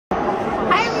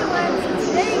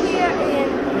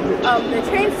the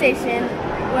train station.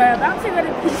 We're about to go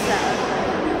to Pisa,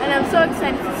 and I'm so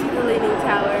excited to see the Leaning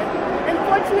Tower.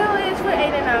 Unfortunately, it's for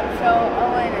Aiden out, so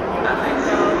Owen and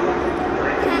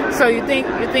So you think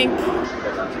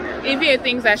Evie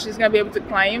thinks that she's gonna be able to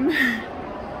climb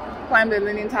the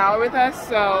Leaning Tower with us?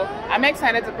 So I'm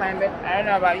excited to climb it. I don't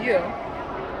know about you.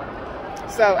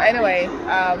 So anyway,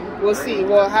 we'll see.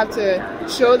 We'll have to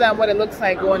show them what it looks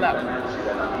like going up.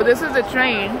 But this is the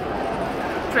train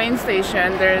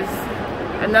station. There's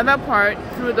another part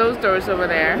through those doors over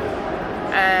there,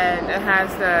 and it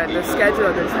has the schedule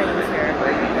of the trains here.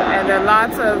 And there are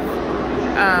lots of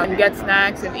get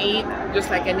snacks and eat just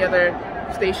like any other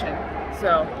station.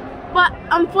 So, but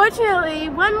unfortunately,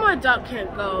 one more dog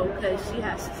can't go because she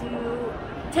has to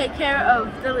take care of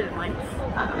the little ones.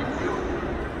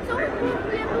 So we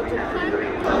won't be able to climb.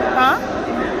 Huh?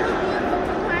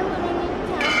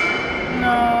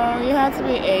 No, you have to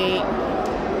be 8.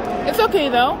 It's okay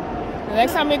though. The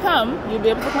next time we come, you'll be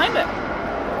able to climb it.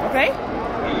 Okay?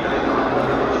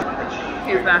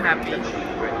 He's not happy.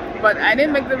 But I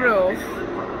didn't make the rules.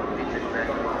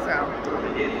 So.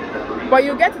 But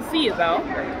you get to see it though.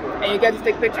 And you get to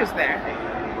take pictures there.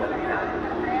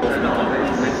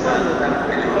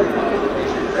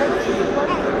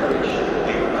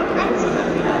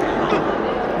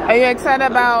 Are you excited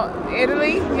about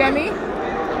Italy, Yemi?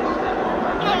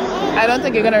 I don't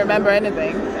think you're gonna remember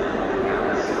anything.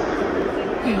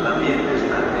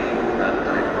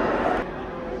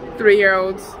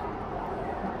 3-year-olds.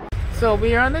 So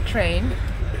we are on the train.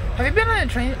 Have you been on a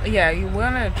train? Yeah, you were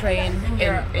on a train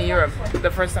in Europe the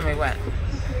first time we went.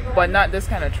 But not this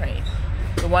kind of train.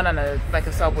 The one on a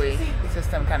subway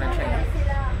system kind of train.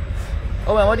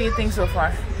 Oh, and what do you think so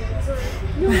far?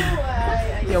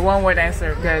 Your one word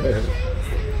answer, good.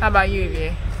 How about you,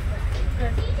 Evie?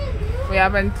 We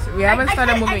haven't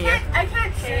started moving yet. I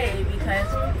can't say because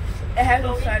it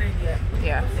hasn't started yet.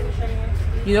 Yeah.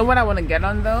 You know what I want to get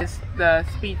on though? It's the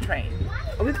speed train.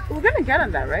 We're gonna get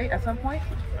on that, right? At some point?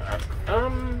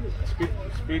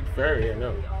 Speed ferry, I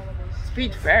know.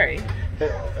 Speed ferry?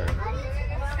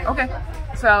 Okay.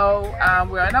 So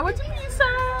we're on our way to Pisa.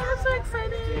 I'm so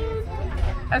excited.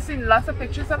 I've seen lots of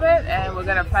pictures of it, and we're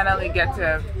gonna finally get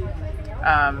to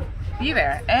be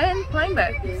there and climb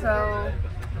it. So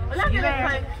we're not gonna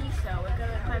climb Pisa. We're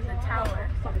gonna climb the tower.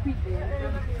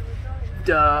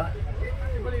 Duh.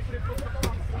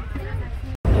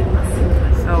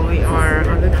 So we are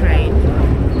on the train,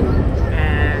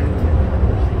 and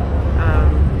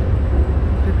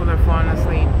people are falling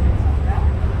asleep.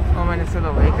 Woman is still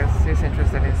awake because she's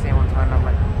interested in seeing what's going on,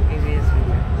 but Evie is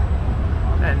sleeping.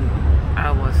 And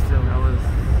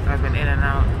I've been in and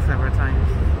out several times.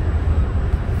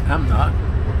 I'm not.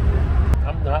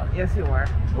 Yes, you were.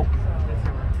 Nope. Yes,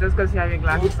 you were. Just because you have your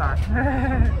glasses on.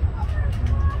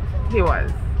 He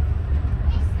was.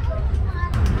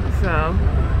 So,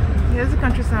 here's the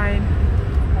countryside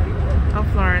of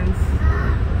Florence.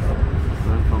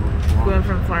 Going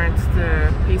from Florence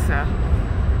to Pisa.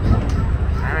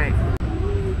 Alright.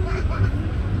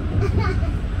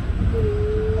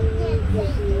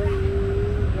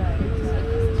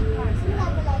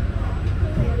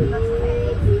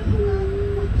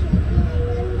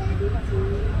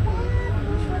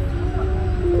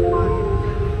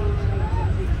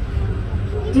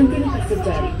 Gentili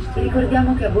passeggeri,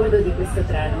 ricordiamo che a bordo di questo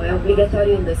treno è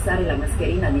obbligatorio indossare la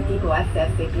mascherina di tipo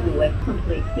FFP2.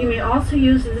 You may also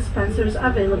use the dispensers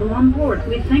available on board.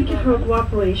 We thank you for your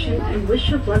cooperation and wish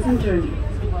you a pleasant journey.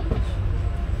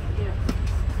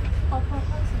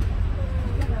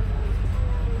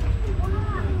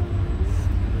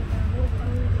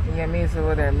 Yami's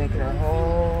over there making a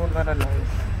whole lot of noise.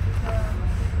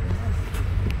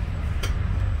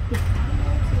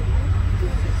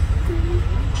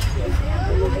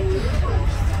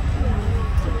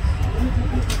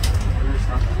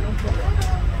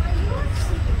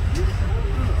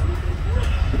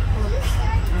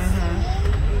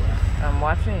 I'm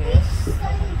watching you.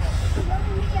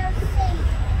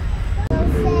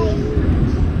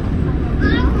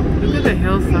 Look at the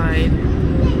hillside.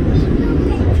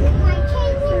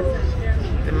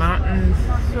 The mountains.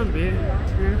 So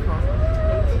beautiful.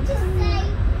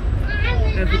 I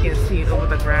don't know if you can see it over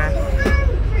the grass.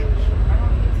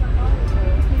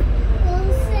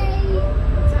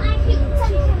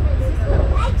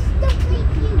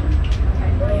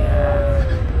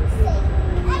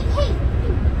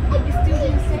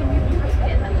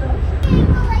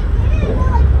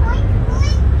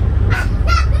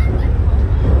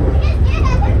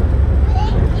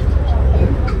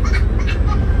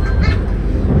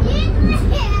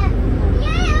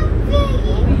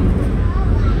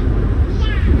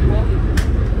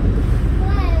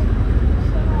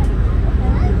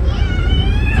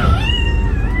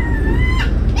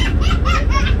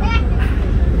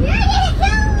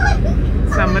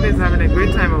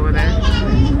 better.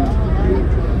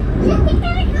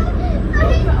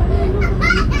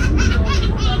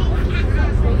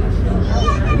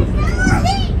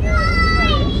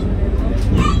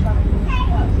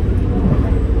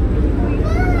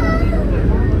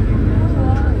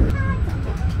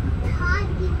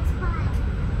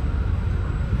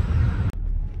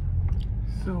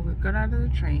 So we got out of the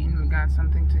train, we got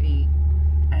something to eat,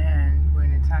 and we're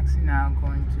in a taxi now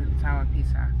going to the Tower of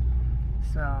Pisa.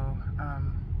 So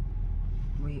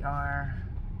we are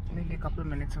maybe a couple of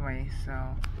minutes away, so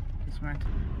just want to,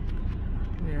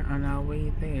 we're on our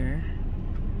way there.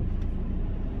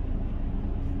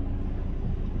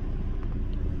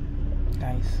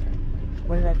 Guys,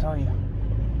 what did I tell you?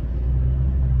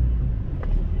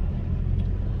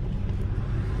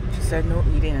 She said no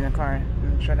eating in the car.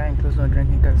 I'm sure that includes no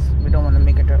drinking because we don't want to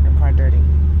make the car dirty.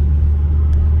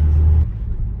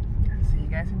 I'll see you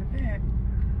guys in a bit.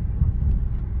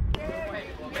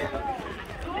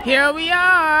 Here we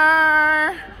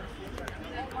are.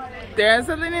 There's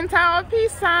the Leaning Tower of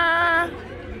Pisa.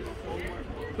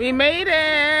 We made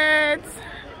it.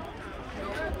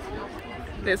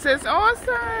 This is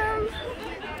awesome.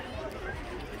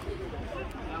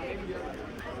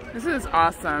 This is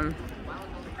awesome.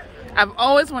 I've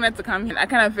always wanted to come here. I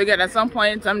kind of figured at some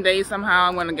point, someday, somehow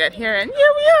I'm going to get here. And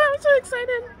here we are. I'm so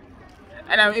excited.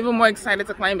 And I'm even more excited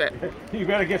to climb it. You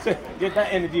better get that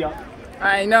energy up.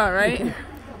 I know, right?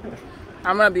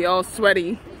 I'm going to be all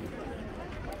sweaty.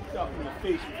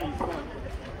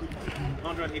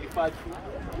 185 feet.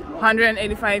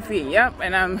 185 feet, yep.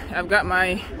 And I've got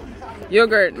my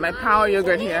yogurt, my power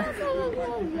yogurt here.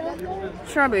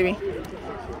 Sure, baby.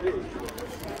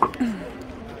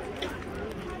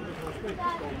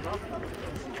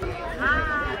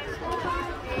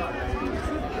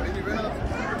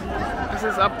 This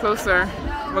is up closer.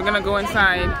 We're gonna go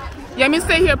inside. Yeah, me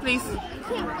stay here, please.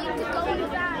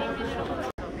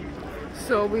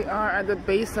 So we are at the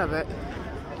base of it,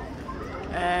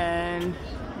 and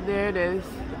there it is.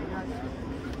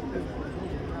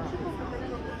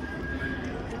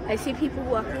 I see people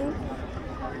walking.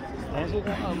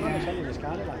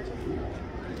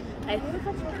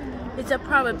 It's a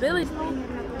probability.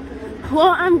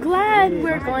 Well, I'm glad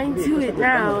we're going to it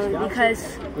now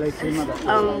because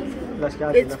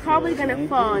it's probably going to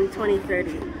fall in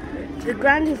 2030. The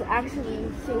ground is actually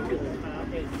sinking.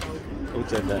 Who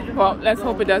said that? Well, let's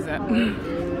hope it doesn't.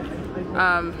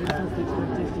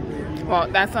 Well,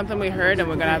 that's something we heard, and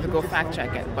we're gonna have to go fact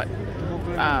check it. But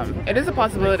it is a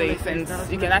possibility since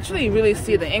you can actually really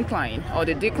see the incline or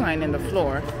the decline in the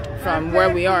floor from where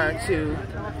we are to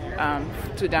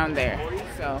down there.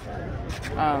 So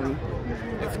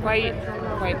it's quite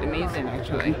amazing,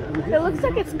 actually. It looks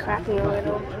like it's cracking a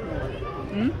little.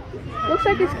 Looks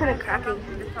like it's kind of cracking.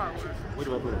 Where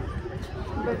do I put it?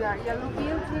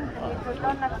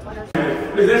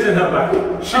 This isn't her back.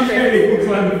 She can't even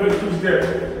climb the bed. She's there.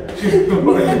 She's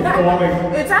falling.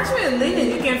 It's actually leaning.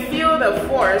 You can feel the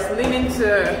force leaning to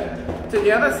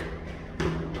the other side.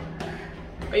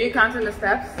 Are you counting the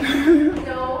steps?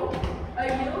 No. Are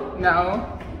you?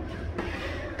 No.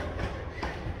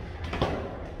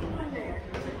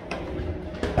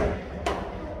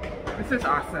 This is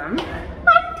awesome.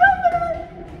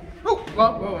 Oh, whoa,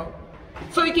 whoa, whoa.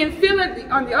 So you can feel it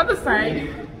on the other side.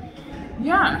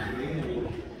 Yeah.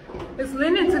 It's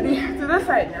leaning to this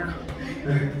side now.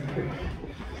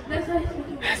 That's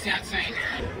the outside.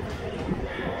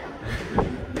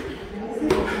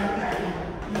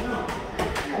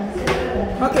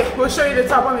 Okay, we'll show you the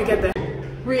top when we get there.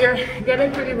 We are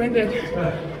getting pretty winded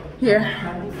here.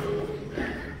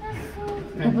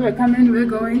 People are coming, we're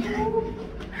going.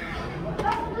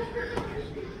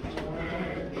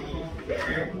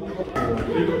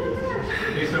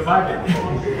 They survived it.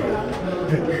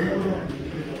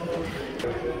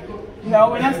 No,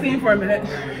 we're not staying for a minute.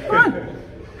 Come on.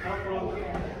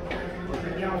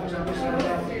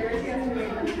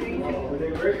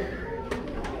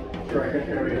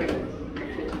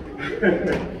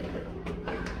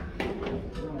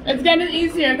 It's getting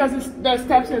easier because the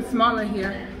steps are smaller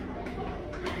here.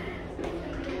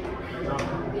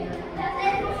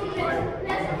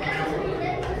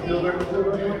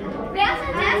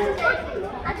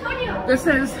 This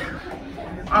is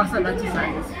awesome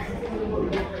exercise.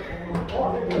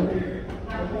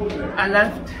 I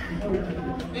left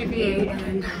ABA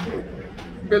and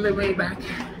really way back.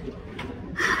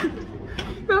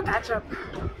 We'll catch up.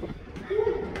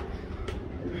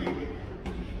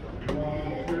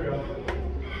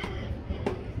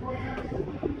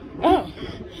 Oh,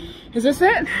 is this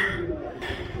it?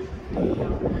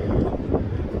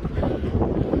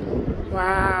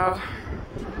 Wow.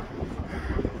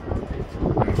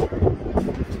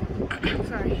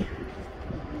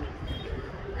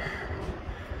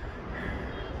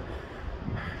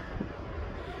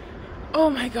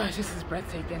 my gosh, this is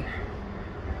breathtaking.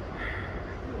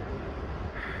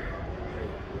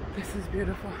 This is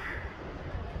beautiful.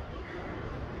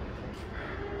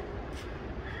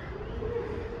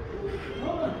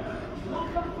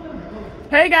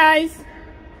 Hey guys!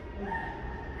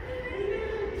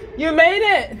 You made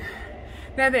it!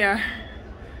 There they are.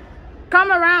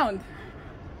 Come around.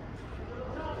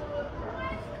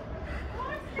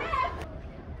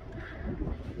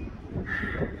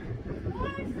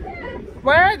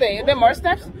 Where are they? Are there more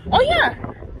steps? Oh yeah!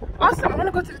 Awesome, I want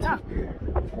to go to the top.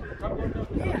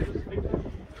 Yeah.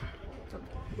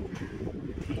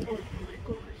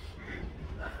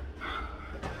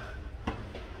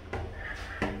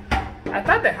 I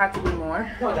thought there had to be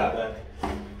more. Not that bad.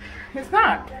 It's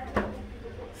not.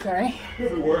 Sorry.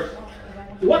 Could be worse.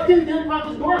 What did you think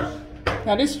was worse?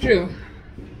 That is true.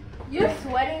 You're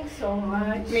sweating so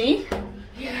much. Me?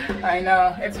 Yeah. I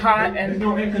know. It's hot There's and...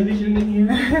 no air conditioning in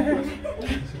here.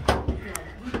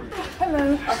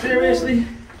 Hello. Seriously?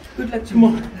 Good luck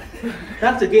tomorrow.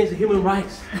 That's against human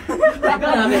rights. I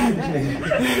gotta have air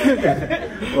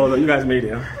conditioning. Oh, no, you guys made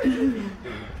it, huh?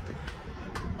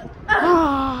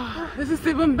 Oh, this is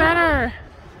even better.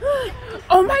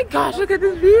 Oh my gosh, look at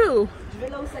this view.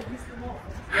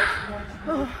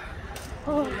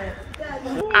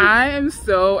 I am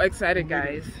so excited,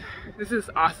 guys. This is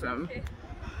awesome.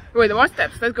 Wait, more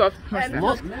steps. Let's go up more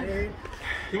steps. Can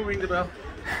you ring the bell?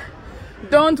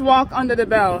 Don't walk under the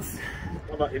bells.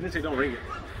 How about, it didn't say don't ring it.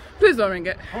 Please don't ring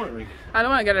it. I want to ring it. I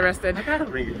don't want to get arrested. I gotta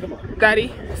ring it, come on.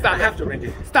 Daddy, stop I it. have to ring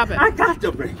it. Stop it. I got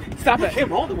to ring it. Stop You it.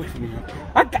 came all the way from New York.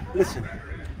 Listen.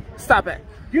 Stop it.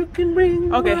 You can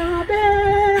ring Okay. my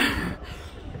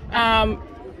bell.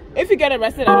 If you get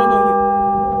arrested, I don't know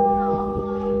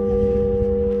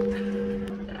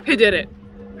you. He did it.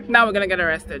 Now we're gonna get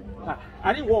arrested.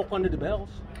 I didn't walk under the bells.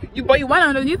 But you went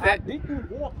underneath I it. didn't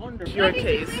walk under Your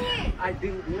case. I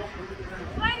didn't walk under the bells.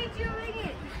 Why did you ring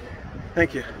it?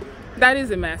 Thank you. That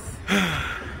is a mess.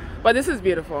 But this is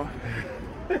beautiful.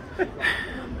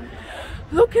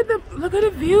 Look at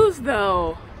the views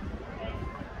though.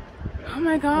 Oh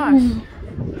my gosh.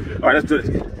 All right, let's do it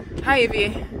again. Hi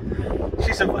Evie.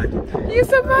 She survived. You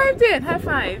survived it. High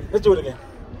five. Let's do it again.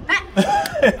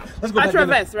 Let's go back.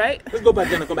 Ultravest, right? Let's go back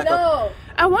down and go back up. No.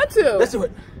 I want to. Let's do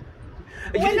it.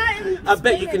 We're not in I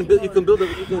bet you Spain can anymore.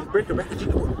 you can break a record. You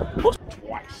can post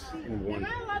twice in You're one.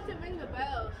 not allowed to ring the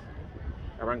bells.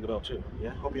 I rang the bell too.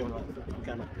 Yeah. Hope you don't the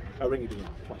camera. I'll ring it again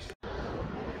twice.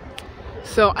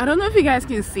 So I don't know if you guys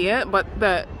can see it, but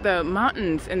the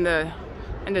mountains in the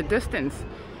distance.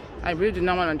 I really do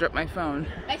not want to drop my phone.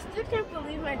 I still can't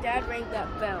believe my dad rang that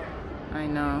bell. I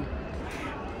know.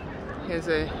 Here's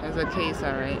a case,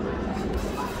 all right.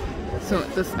 So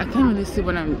this, I can't really see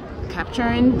what I'm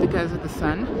capturing because of the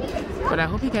sun, but I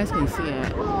hope you guys can see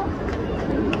it.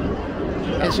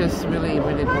 It's just really,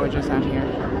 really gorgeous out here.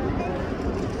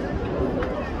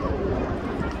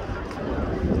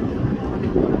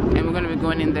 And we're gonna be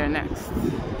going in there next.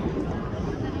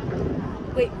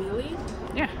 Wait, really?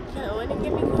 Yeah. Can Owen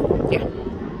get me going? Yeah.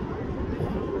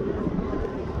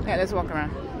 Yeah, let's walk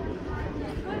around.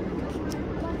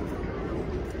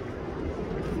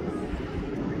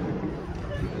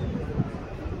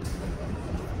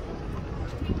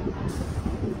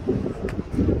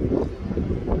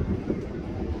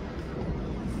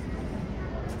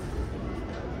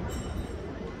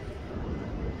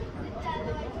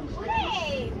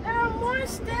 Hey, there are more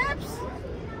steps.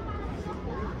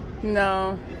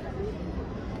 No.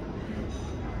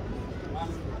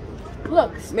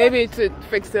 Look, Maybe to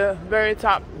fix the very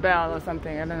top bell or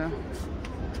something. I don't know.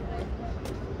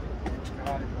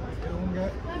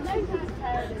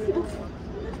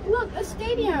 look, a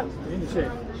stadium.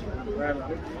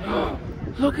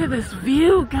 Look at this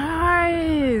view,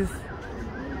 guys.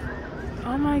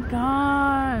 Oh my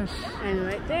gosh. And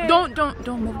right there. Don't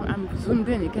move. I'm zoomed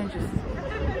in. You can't just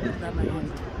grab my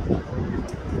hand.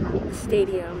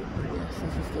 Stadium. Yes,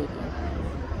 this is stadium.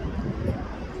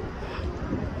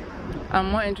 I'm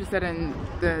more interested in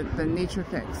the nature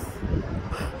pics.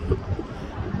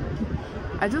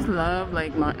 I just love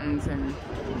like mountains and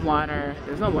water.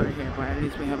 There's no water here, but at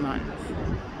least we have mountains.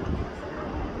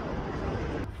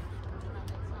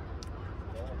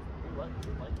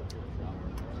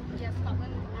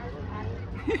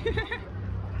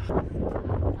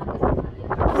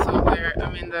 So there, I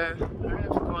mean I don't know if you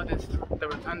call this the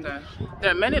rotunda.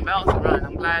 There are many bells around.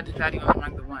 I'm glad Daddy only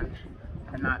rang the one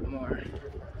and not more.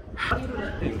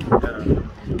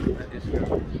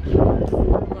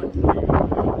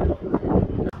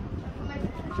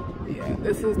 Yeah,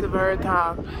 this is the very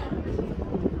top.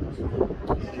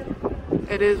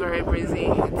 It is very breezy.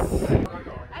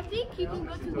 I think you can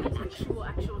go to the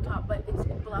actual top, but it's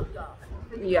blocked off.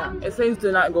 Yeah, it says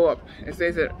do not go up. It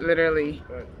says it literally.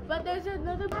 But there's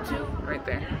another two right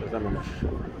there.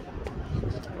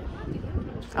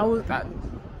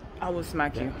 I will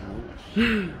smack you.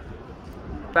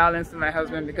 Violence to my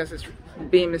husband because it's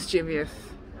being mischievous.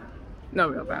 No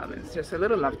real violence, just a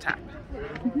little love tap.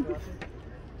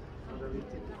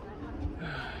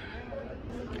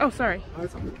 Oh, sorry. I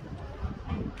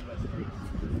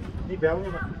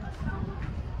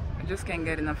just can't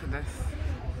get enough of this.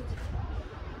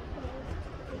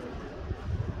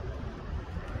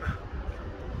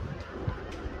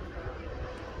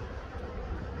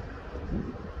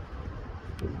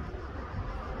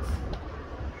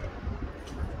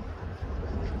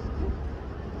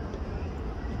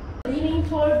 Leaning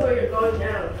toward where you're going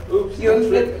down. Oops.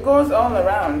 It goes all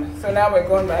around. So now we're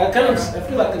going back. I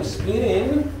feel like I'm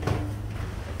spinning.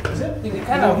 Is it? You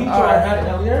kind of he tried had it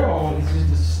earlier, or is it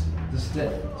just the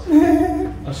step?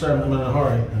 I'm sorry, I'm in a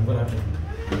hurry. I'm gonna have to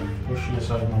push you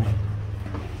aside now.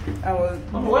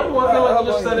 Why do you walk like you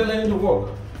just started letting you walk?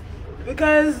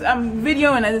 Because I'm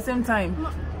videoing at the same time.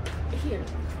 Here.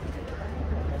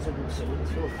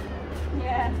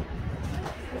 Yeah.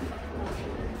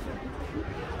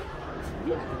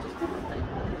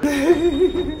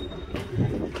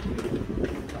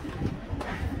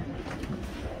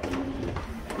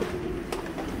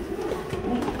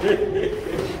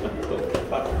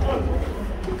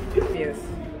 Yes.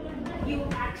 You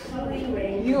actually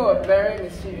ran. You are very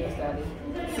mischievous, Daddy.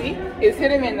 See? It's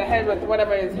hitting me in the head with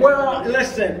whatever it is. Well,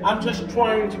 listen, I'm just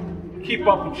trying to keep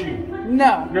up with you.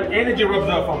 No. Your energy rubs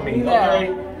off on me, No.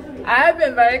 okay? I've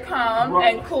been very calm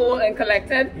and cool and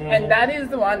collected, and Daddy is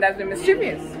the one that's been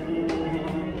mischievous.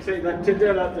 Say, like,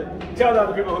 tell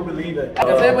other people who believe it.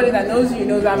 Because everybody that knows you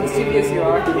knows how mischievous you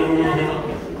are.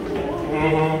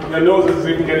 Your nose is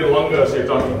even getting longer as you're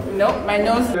talking. Nope, my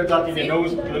nose. You're talking, your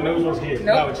nose was here.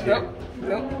 Now Nope, it's here.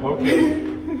 nope, nope. Okay.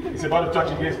 It's about to touch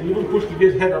your ears. You even pushed your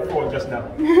ears head up forward just now.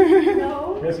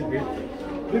 No. Yes, it did.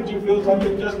 Didn't you feel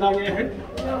something just now in your head?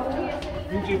 No.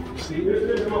 Didn't you see?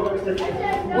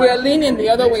 We're leaning the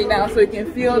other way now so you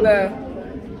can feel the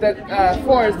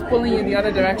force pulling you the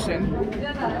other direction.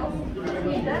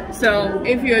 So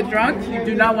if you're drunk, you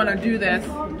do not want to do this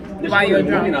while you're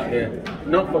drunk. Out here.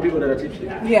 Not for people that are teaching.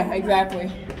 Yeah,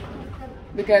 exactly.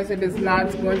 Because it is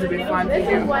not going to be fun for This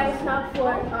is you. why it's not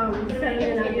for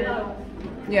feminine.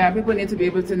 Yeah, people need to be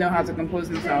able to know how to compose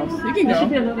themselves. You can There should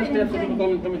be go. another step for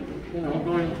people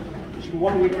going,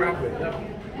 one way traffic.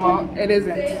 Well, it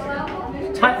isn't.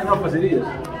 It's tight enough as it is.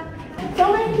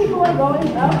 So many people are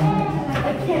going up.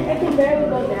 I can barely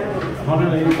go down.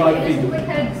 185 feet.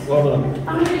 Well done.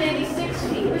 186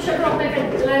 feet.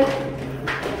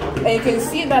 And you can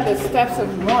see that the steps are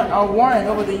worn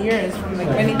over the years from like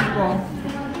many people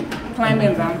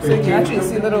climbing them. So you can actually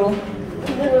see little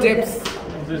dips.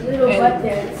 Little butt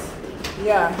dance.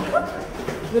 Yeah,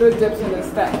 little dips in the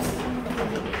steps.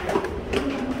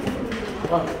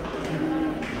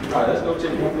 Alright, let's go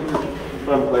check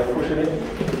from like push it in.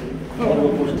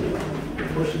 Push it.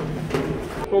 Push it.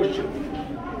 Push it.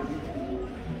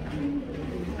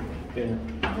 Yeah.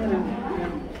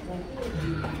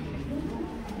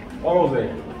 Almost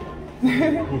there.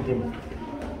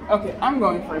 Okay, I'm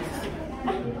going first.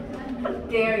 How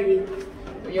dare you?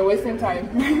 You're wasting time.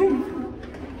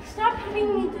 Stop hitting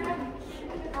me, Dad.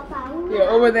 You're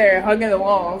over there hugging the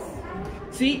walls.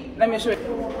 See, let me show you.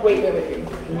 Wait.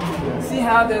 See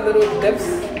how there are little dips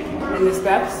in the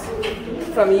steps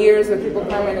from years of people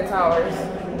climbing the towers.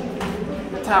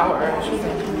 The tower, I should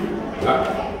say.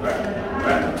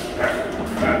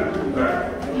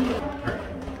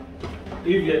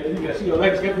 You can see your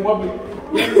legs getting wobbly.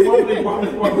 Wobbly.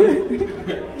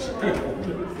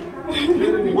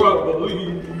 Getting wobbly.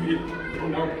 You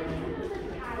know.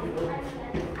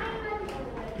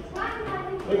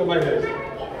 Look at my legs.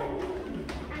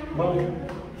 Mommy.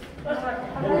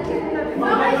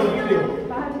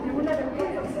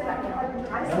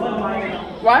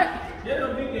 What?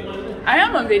 I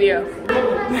am on video.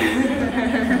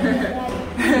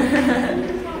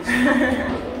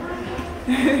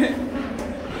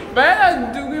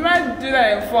 But we might do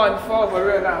that in fall for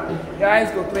real now. Your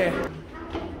eyes go clear.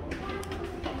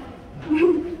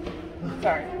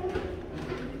 Sorry.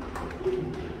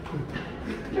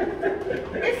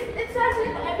 It's as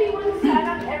if everyone sat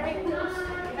on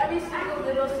every single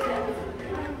little step.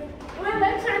 My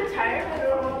legs aren't tired, but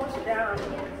they're almost down.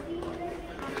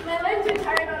 My legs are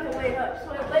tired on the way up, so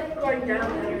my legs going down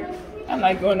better. I'm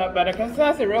like going up better because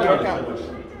that's a real workout.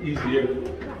 Easier.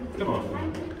 Come on.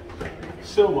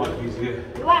 So much easier.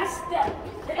 Last step.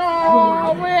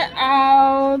 Oh, we're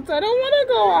out. I don't want to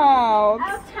go out.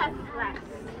 I'll test last.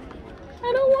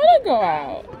 I don't want to go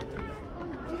out.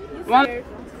 One.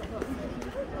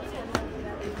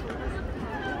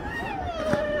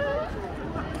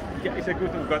 Yeah, it's a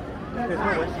good thing, but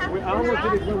we almost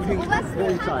did it when we didn't go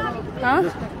inside. Huh?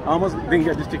 I almost didn't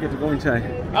get this ticket to go inside.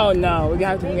 Oh no, we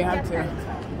have to.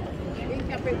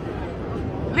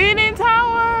 Leaning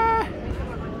Tower.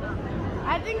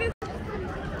 I think it's.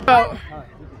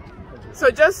 So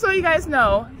just so you guys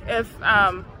know, if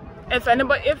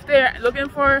they're looking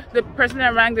for the person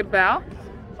that rang the bell,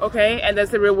 okay, and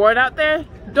there's a reward out there,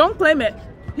 don't claim it.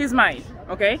 He's mine,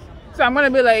 okay? So I'm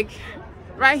gonna be like,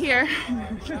 right here.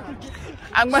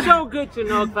 So good to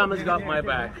know Family's got my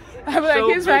back. I'll be like,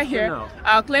 he's right here.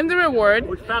 I'll claim the reward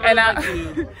and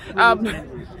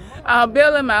I'll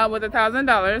bill him out with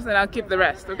 $1,000 and I'll keep the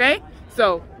rest, okay?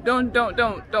 So don't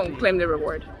claim the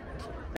reward.